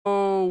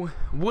Yo,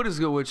 what is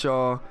good with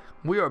y'all?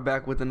 We are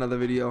back with another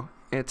video,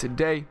 and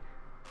today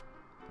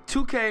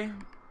 2K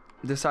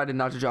decided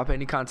not to drop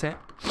any content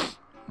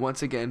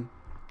once again.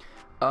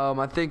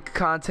 I think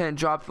content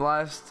dropped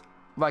last,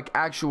 like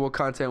actual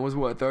content was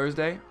what,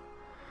 Thursday?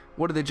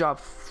 What did they drop?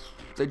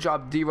 They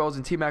dropped D-Rose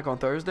and T-Mac on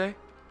Thursday?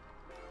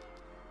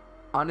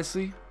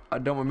 Honestly, I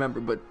don't remember,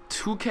 but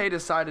 2K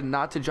decided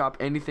not to drop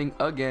anything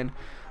again.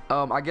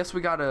 I guess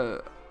we got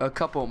a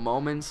couple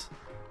moments,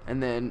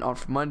 and then on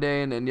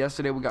Monday and then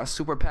yesterday we got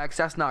super packs.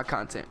 That's not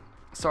content.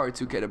 Sorry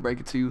 2K to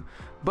break it to you,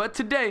 but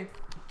today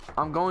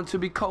I'm going to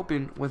be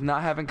coping with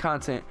not having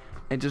content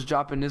and just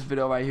dropping this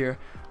video right here.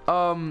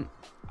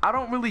 I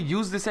don't really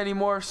use this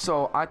anymore,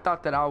 so I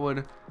thought that I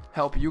would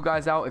help you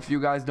guys out if you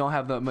guys don't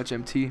have that much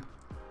MT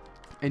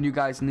and you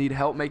guys need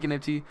help making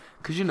MT,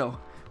 because you know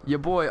your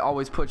boy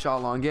always put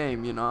y'all on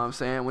game. You know what I'm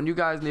saying? When you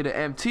guys need an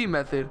MT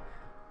method,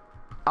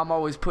 I'm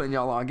always putting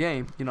y'all on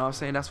game. You know what I'm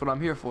saying? That's what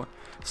I'm here for.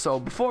 So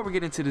before we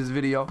get into this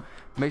video,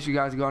 make sure you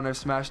guys go on there,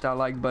 smash that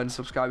like button,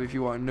 subscribe if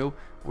you are new.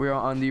 We are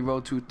on the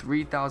road to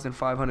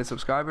 3,500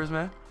 subscribers,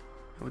 man.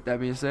 And with that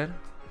being said,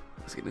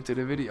 let's get into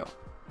the video.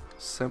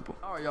 Simple.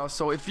 All right, y'all.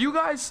 So if you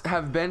guys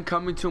have been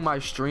coming to my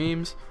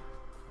streams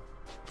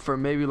for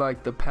maybe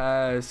like the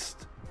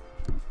past,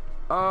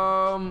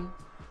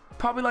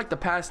 probably like the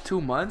past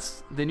 2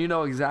 months, then you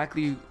know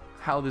exactly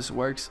how this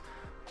works.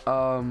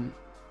 Let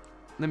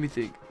me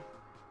think.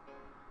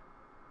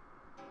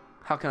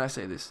 How can I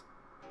say this?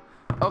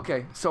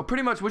 Okay, so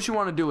pretty much what you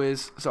want to do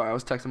is, sorry, I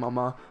was texting my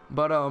mom,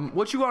 but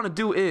what you want to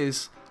do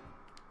is,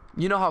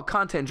 you know how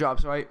content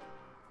drops, right?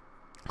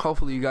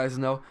 Hopefully you guys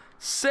know.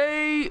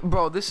 Say,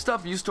 bro, this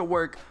stuff used to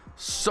work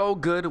so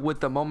good with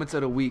the moments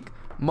of the week.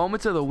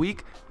 Moments of the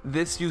week,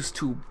 this used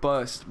to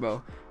bust,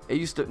 bro. It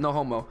used to, no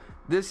homo,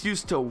 this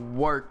used to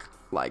work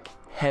like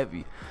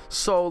heavy.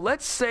 So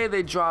let's say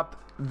they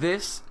drop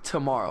this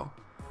tomorrow,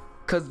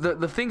 because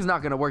the thing's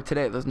not gonna work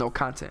today. There's no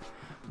content.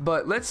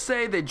 But let's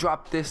say they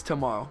drop this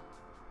tomorrow.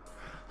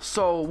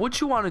 So what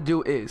you want to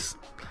do is,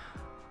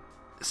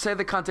 say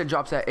the content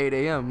drops at 8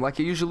 a.m. like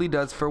it usually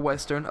does for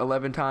Western,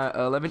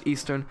 11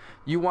 Eastern.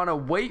 You want to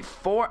wait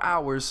 4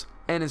 hours,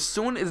 and as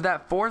soon as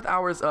that 4th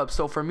hour is up,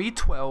 so for me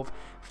 12,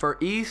 for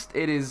East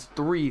it is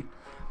 3.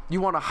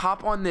 You want to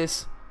hop on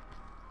this,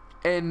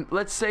 and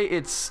let's say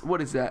it's,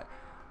 what is that?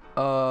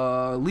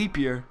 Leap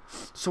year.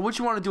 So what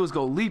you want to do is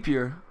go leap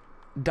year,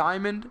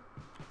 diamond,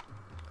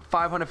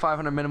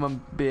 500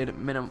 minimum bid,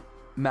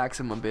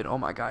 maximum bid. Oh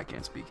my god, I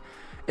can't speak.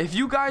 If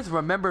you guys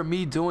remember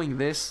me doing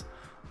this,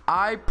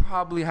 I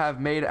probably have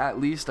made at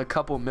least a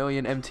couple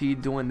million MT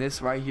doing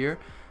this right here.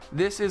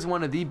 This is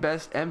one of the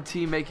best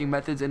MT making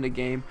methods in the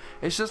game.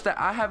 It's just that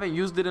I haven't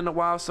used it in a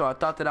while, so I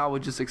thought that I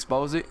would just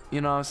expose it, you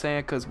know what I'm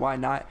saying, because why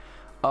not?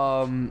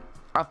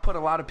 I've put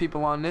a lot of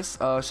people on this.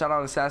 Shout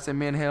out Assassin.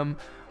 Me and him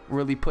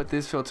really put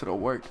this filter to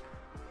work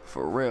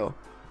for real.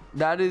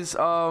 That is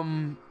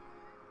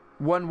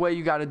one way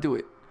you got to do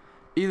it.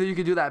 Either you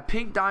could do that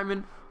pink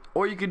diamond,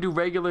 or you could do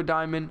regular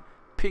diamond,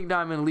 pink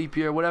diamond, leap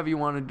year, whatever you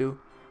want to do.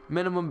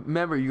 Minimum,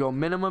 remember, you go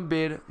minimum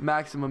bid,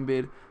 maximum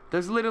bid.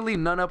 There's literally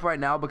none up right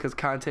now because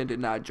content did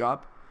not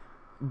drop.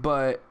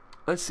 But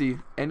let's see,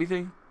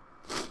 anything?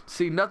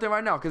 See, nothing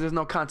right now because there's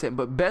no content.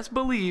 But best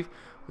believe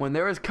when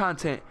there is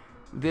content,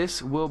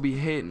 this will be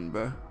hidden,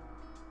 bro.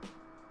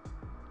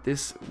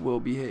 This will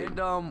be hidden.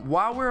 And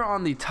while we're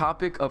on the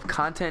topic of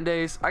content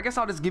days, I guess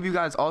I'll just give you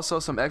guys also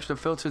some extra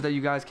filters that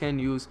you guys can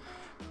use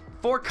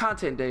for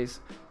content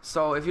days.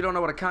 So if you don't know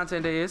what a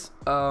content day is,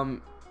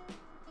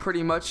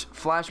 pretty much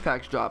flash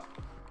packs drop.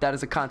 That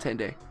is a content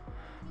day.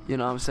 You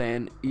know what I'm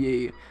saying?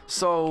 Yeah.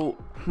 So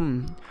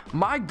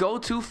my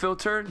go-to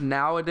filter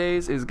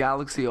nowadays is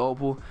Galaxy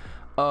Opal.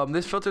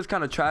 This filter is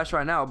kind of trash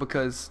right now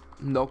because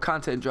no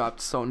content dropped,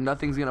 so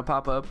nothing's gonna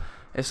pop up.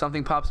 If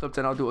something pops up,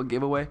 then I'll do a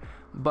giveaway.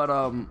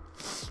 But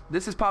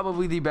this is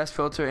probably the best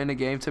filter in the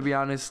game, to be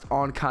honest,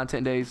 on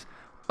content days.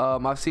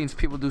 I've seen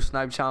people do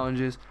snipe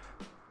challenges,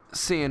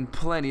 seeing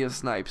plenty of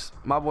snipes.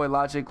 My boy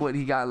Logic, what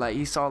he got, like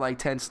he saw like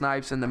 10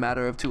 snipes in the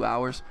matter of 2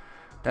 hours.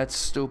 That's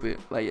stupid.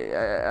 Like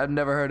I've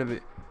never heard of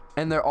it.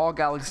 And they're all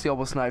Galaxy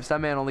Opal snipes.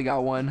 That man only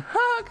got one.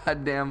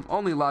 God damn.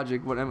 Only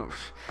Logic. Whatever.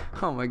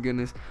 Oh my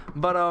goodness.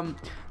 But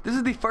this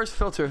is the first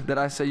filter that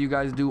I say you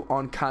guys do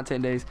on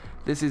content days.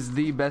 This is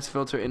the best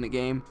filter in the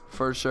game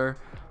for sure,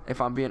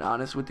 if I'm being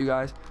honest with you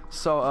guys.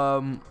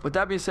 So with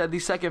that being said, the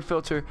second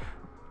filter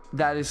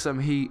that is some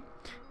heat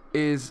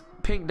is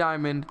pink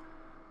diamond.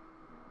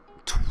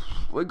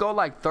 We go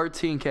like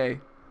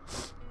 13k,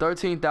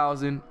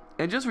 13,000,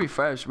 and just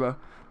refresh, bro.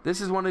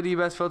 This is one of the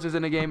best filters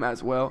in the game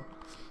as well.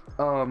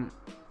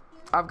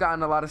 I've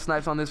gotten a lot of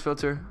snipes on this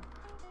filter.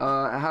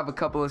 I have a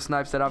couple of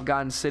snipes that I've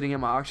gotten sitting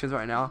in my auctions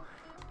right now,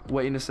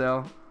 waiting to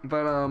sell.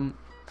 But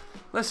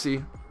let's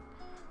see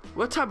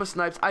what type of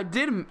snipes I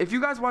did. If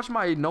you guys watch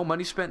my no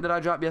money spent that I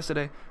dropped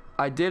yesterday,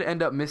 I did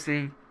end up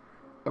missing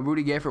a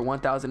Rudy Gay for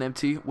 1,000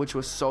 MT, which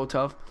was so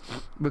tough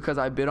because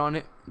I bid on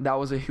it. That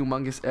was a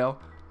humongous L.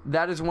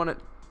 That is one of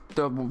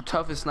the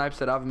toughest snipes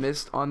that I've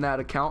missed on that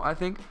account, I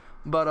think.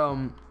 But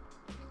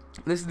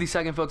This is the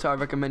second filter I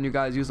recommend you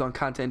guys use on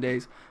content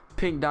days.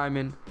 Pink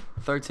diamond,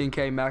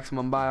 13K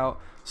maximum buyout.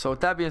 So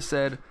with that being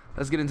said,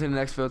 let's get into the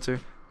next filter.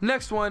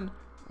 Next one,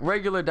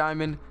 regular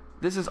diamond.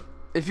 This is,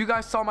 if you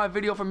guys saw my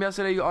video from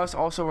yesterday, you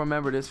also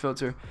remember this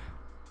filter.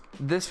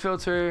 This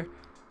filter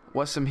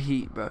was some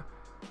heat, bro.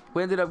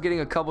 We ended up getting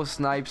a couple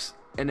snipes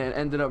and then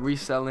ended up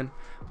reselling.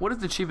 What is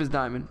the cheapest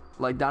diamond?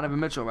 Like Donovan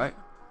Mitchell, right?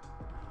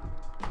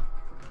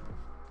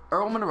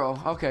 Earl Monroe.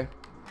 Okay.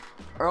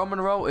 Earl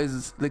Monroe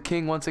is the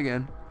king once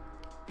again.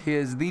 He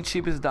is the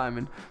cheapest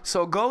diamond.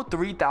 So go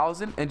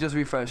 3,000 and just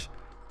refresh.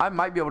 I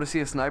might be able to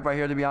see a snipe right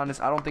here, to be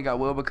honest. I don't think I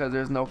will because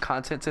there's no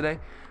content today.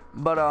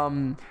 But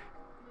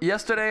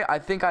yesterday I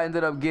think I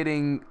ended up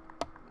getting,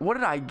 what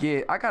did I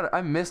get?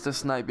 I missed a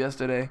snipe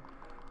yesterday.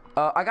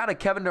 I got a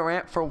Kevin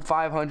Durant for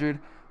 500.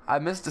 I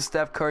missed a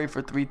Steph Curry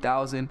for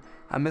 3,000.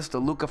 I missed a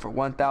Luka for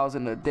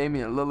 1,000. A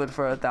Damian Lillard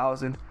for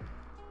 1,000.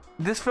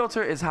 This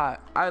filter is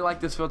hot. I like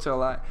this filter a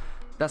lot.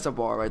 That's a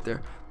bar right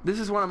there. This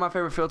is one of my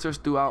favorite filters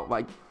throughout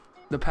like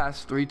the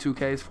past 3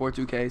 2Ks, 4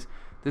 2Ks.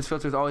 This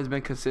filter's always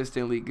been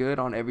consistently good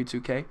on every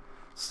 2K.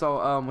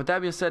 So with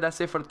that being said,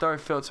 that's it for the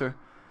third filter.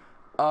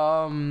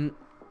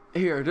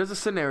 Here, there's a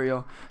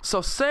scenario.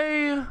 So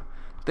say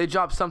they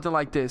drop something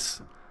like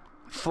this,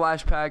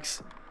 flash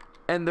packs,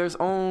 and there's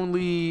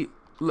only,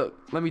 look,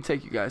 let me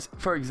take you guys,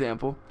 for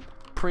example,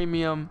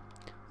 premium,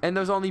 and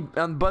there's only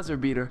on buzzer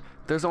beater,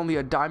 there's only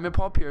a diamond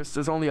Paul Pierce,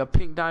 there's only a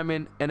pink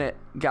diamond and a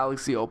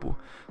galaxy opal.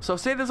 So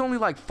say there's only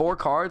like 4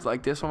 cards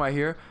like this one right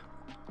here,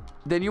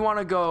 then you want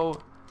to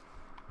go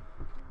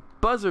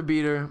buzzer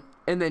beater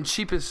and then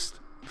cheapest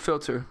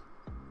filter,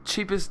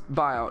 cheapest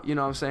buyout, you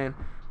know what I'm saying?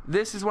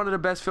 This is one of the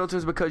best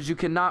filters because you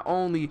can not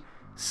only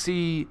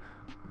see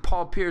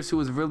Paul Pierce, who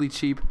is really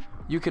cheap,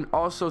 you can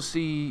also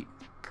see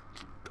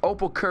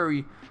Opal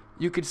Curry,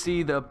 you can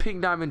see the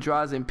pink diamond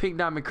Draws and pink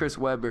diamond Chris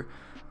Webber.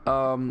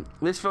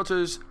 This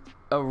filter's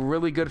a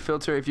really good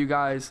filter if you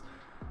guys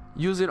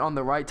use it on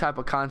the right type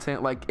of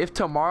content. Like if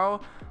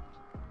tomorrow,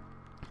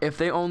 if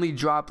they only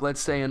drop, let's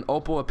say, an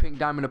opal, a pink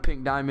diamond,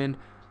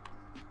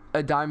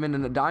 a diamond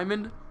and a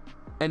diamond,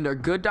 and they're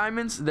good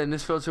diamonds, then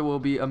this filter will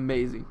be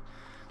amazing.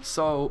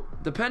 So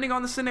depending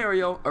on the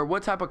scenario or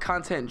what type of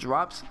content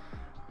drops,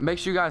 make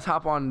sure you guys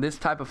hop on this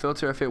type of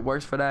filter if it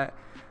works for that.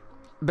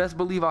 Best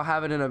believe I'll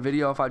have it in a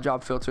video if I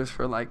drop filters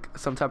for like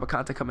some type of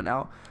content coming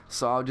out,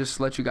 so I'll just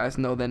let you guys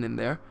know then and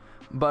there.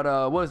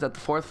 But what is that, the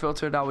 4th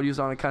filter that I would use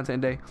on a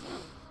content day?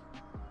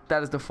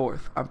 That is the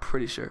 4th, I'm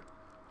pretty sure.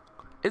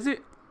 Is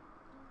it?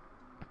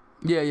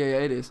 Yeah,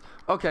 it is.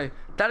 Okay,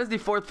 that is the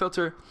 4th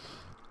filter.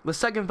 The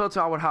 2nd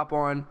filter I would hop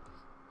on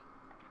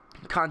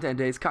content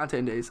days.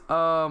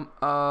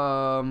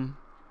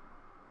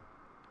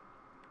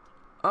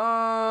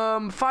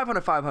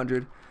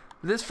 500.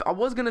 This, I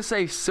was gonna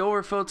say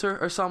silver filter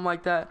or something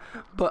like that,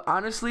 but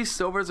honestly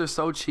silvers are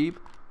so cheap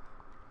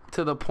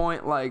to the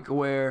point like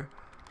where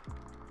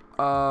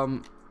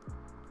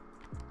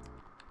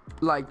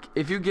like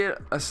if you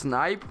get a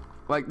snipe,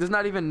 like there's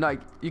not even like,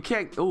 you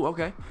can't,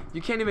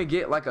 you can't even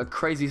get like a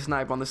crazy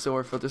snipe on the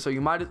silver filter. So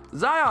you might,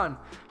 Zion,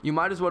 you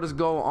might as well just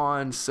go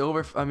on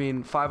silver,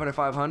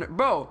 500.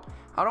 Bro,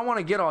 I don't want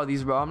to get all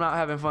these, bro. I'm not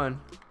having fun.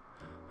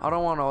 I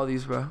don't want all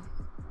these, bro.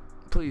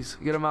 Please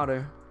get them out of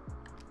there.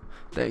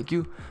 Thank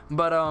you.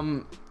 But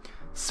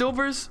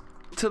silvers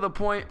to the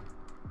point,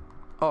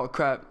 oh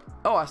crap,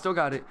 oh I still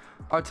got it,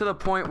 are to the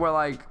point where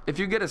like if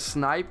you get a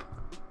snipe,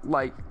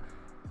 like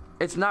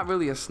it's not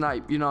really a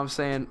snipe, you know what I'm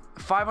saying?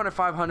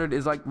 500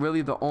 is like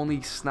really the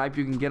only snipe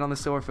you can get on the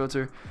silver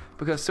filter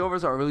because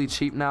silvers are really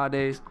cheap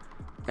nowadays.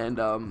 And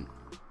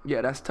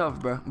yeah, that's tough,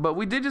 bro. But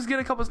we did just get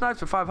a couple snipes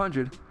for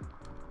 500.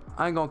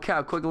 I ain't gonna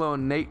cap. Quick little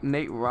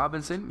Nate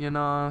Robinson, you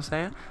know what I'm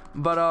saying?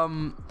 But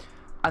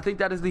I think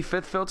that is the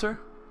 5th filter,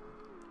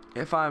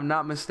 if I'm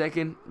not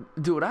mistaken.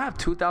 Dude, I have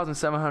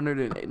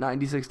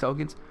 2,796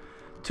 tokens.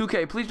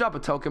 2K, please drop a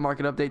token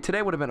market update.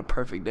 Today would have been a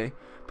perfect day,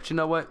 but you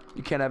know what?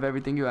 You can't have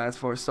everything you asked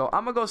for. So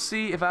I'm gonna go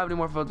see if I have any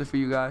more filters for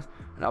you guys,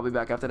 and I'll be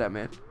back after that,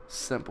 man.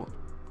 Simple.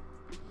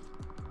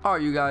 All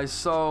right, you guys.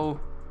 So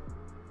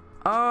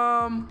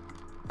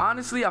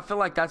honestly, I feel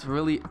like that's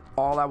really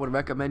all I would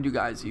recommend you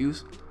guys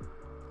use.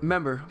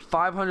 Remember,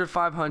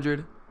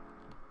 500.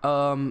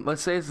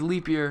 Let's say it's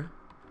leap year,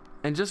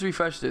 and just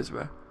refresh this,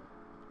 bro.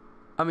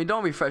 I mean,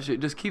 don't refresh it.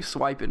 Just keep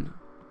swiping.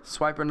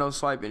 Swiper, no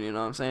swiping, you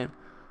know what I'm saying?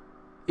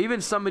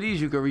 Even some of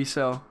these you could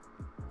resell.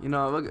 You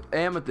know, look,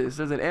 amethyst.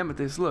 There's an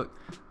amethyst. Look.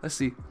 Let's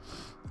see.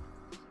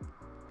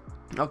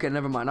 Okay,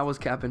 never mind. I was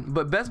capping.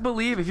 But best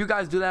believe if you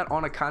guys do that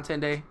on a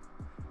content day,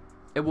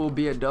 it will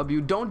be a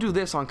W. Don't do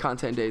this on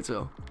content days,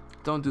 though.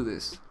 Don't do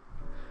this.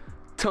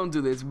 Don't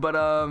do this. But,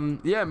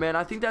 yeah, man.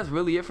 I think that's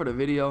really it for the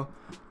video.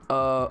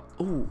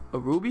 Ooh, a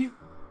ruby?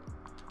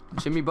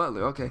 Jimmy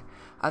Butler. Okay.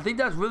 I think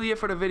that's really it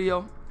for the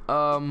video.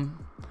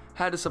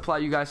 Had to supply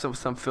you guys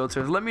some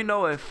filters. Let me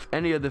know if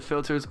any of the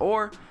filters,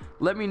 or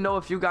let me know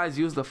if you guys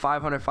use the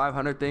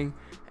 500 thing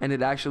and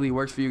it actually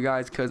works for you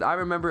guys, because I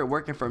remember it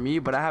working for me,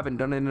 but I haven't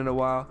done it in a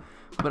while.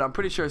 But I'm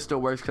pretty sure it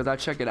still works because I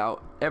check it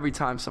out every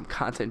time some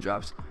content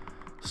drops.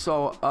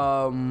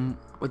 So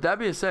with that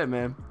being said,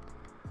 man,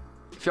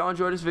 if y'all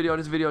enjoyed this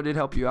video did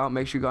help you out,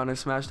 make sure you go on and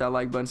smash that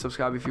like button,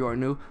 subscribe if you are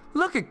new.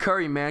 Look at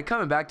Curry, man,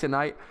 coming back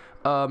tonight.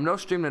 No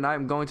stream tonight.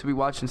 I'm going to be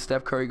watching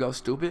Steph Curry go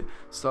stupid.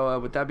 So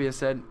with that being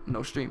said,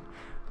 no stream.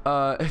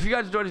 If you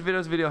guys enjoyed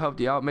this video helped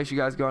you out, make sure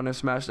you guys go on and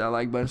smash that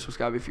like button,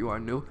 subscribe if you are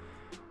new.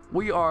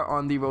 We are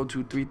on the road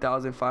to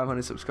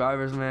 3,500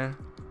 subscribers, man.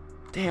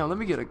 Damn, let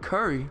me get a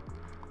Curry.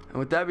 And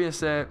with that being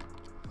said,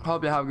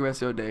 hope you have a good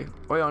rest of your day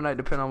or your night,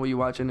 depending on where you're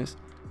watching this.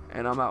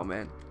 And I'm out,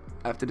 man.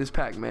 After this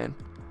pack, man.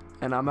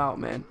 And I'm out,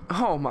 man.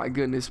 Oh my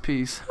goodness,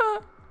 peace.